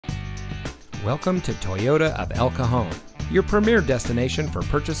Welcome to Toyota of El Cajon, your premier destination for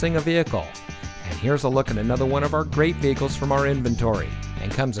purchasing a vehicle. And here's a look at another one of our great vehicles from our inventory,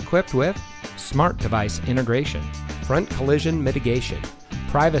 and comes equipped with smart device integration, front collision mitigation,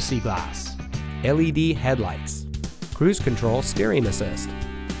 privacy glass, LED headlights, cruise control steering assist,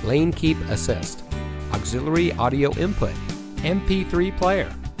 lane keep assist, auxiliary audio input, MP3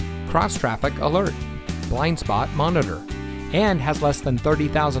 player, cross traffic alert, blind spot monitor, and has less than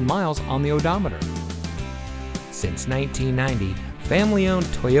 30,000 miles on the odometer. Since 1990, family-owned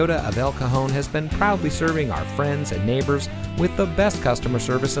Toyota of El Cajon has been proudly serving our friends and neighbors with the best customer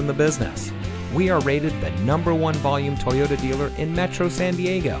service in the business. We are rated the #1 volume Toyota dealer in Metro San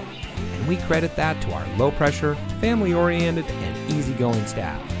Diego, and we credit that to our low-pressure, family-oriented, and easygoing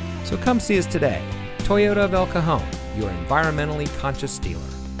staff. So come see us today. Toyota of El Cajon, your environmentally conscious dealer.